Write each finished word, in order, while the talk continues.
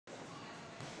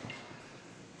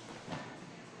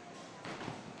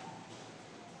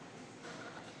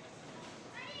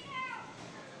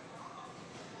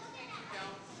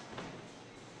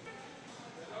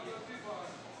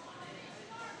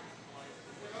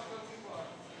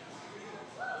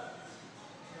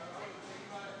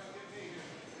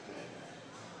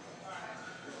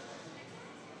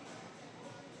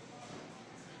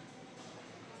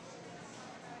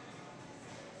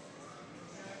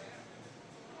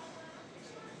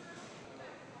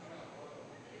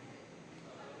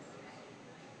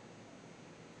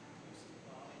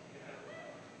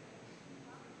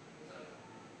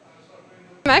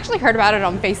actually heard about it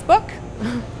on Facebook.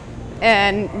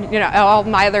 And, you know, all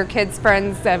my other kids'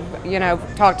 friends have, you know,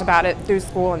 talked about it through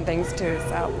school and things too,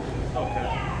 so.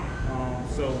 Okay.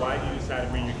 So why do you decide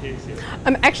to bring your kids here?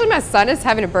 Actually, my son is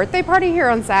having a birthday party here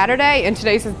on Saturday, and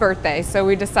today's his birthday, so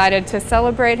we decided to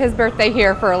celebrate his birthday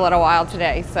here for a little while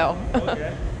today, so.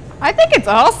 Okay. I think it's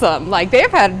awesome. Like,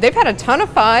 they've had a ton of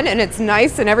fun, and it's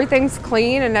nice, and everything's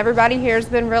clean, and everybody here has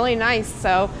been really nice,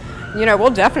 so, you know, we'll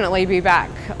definitely be back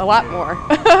a lot more.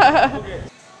 Okay.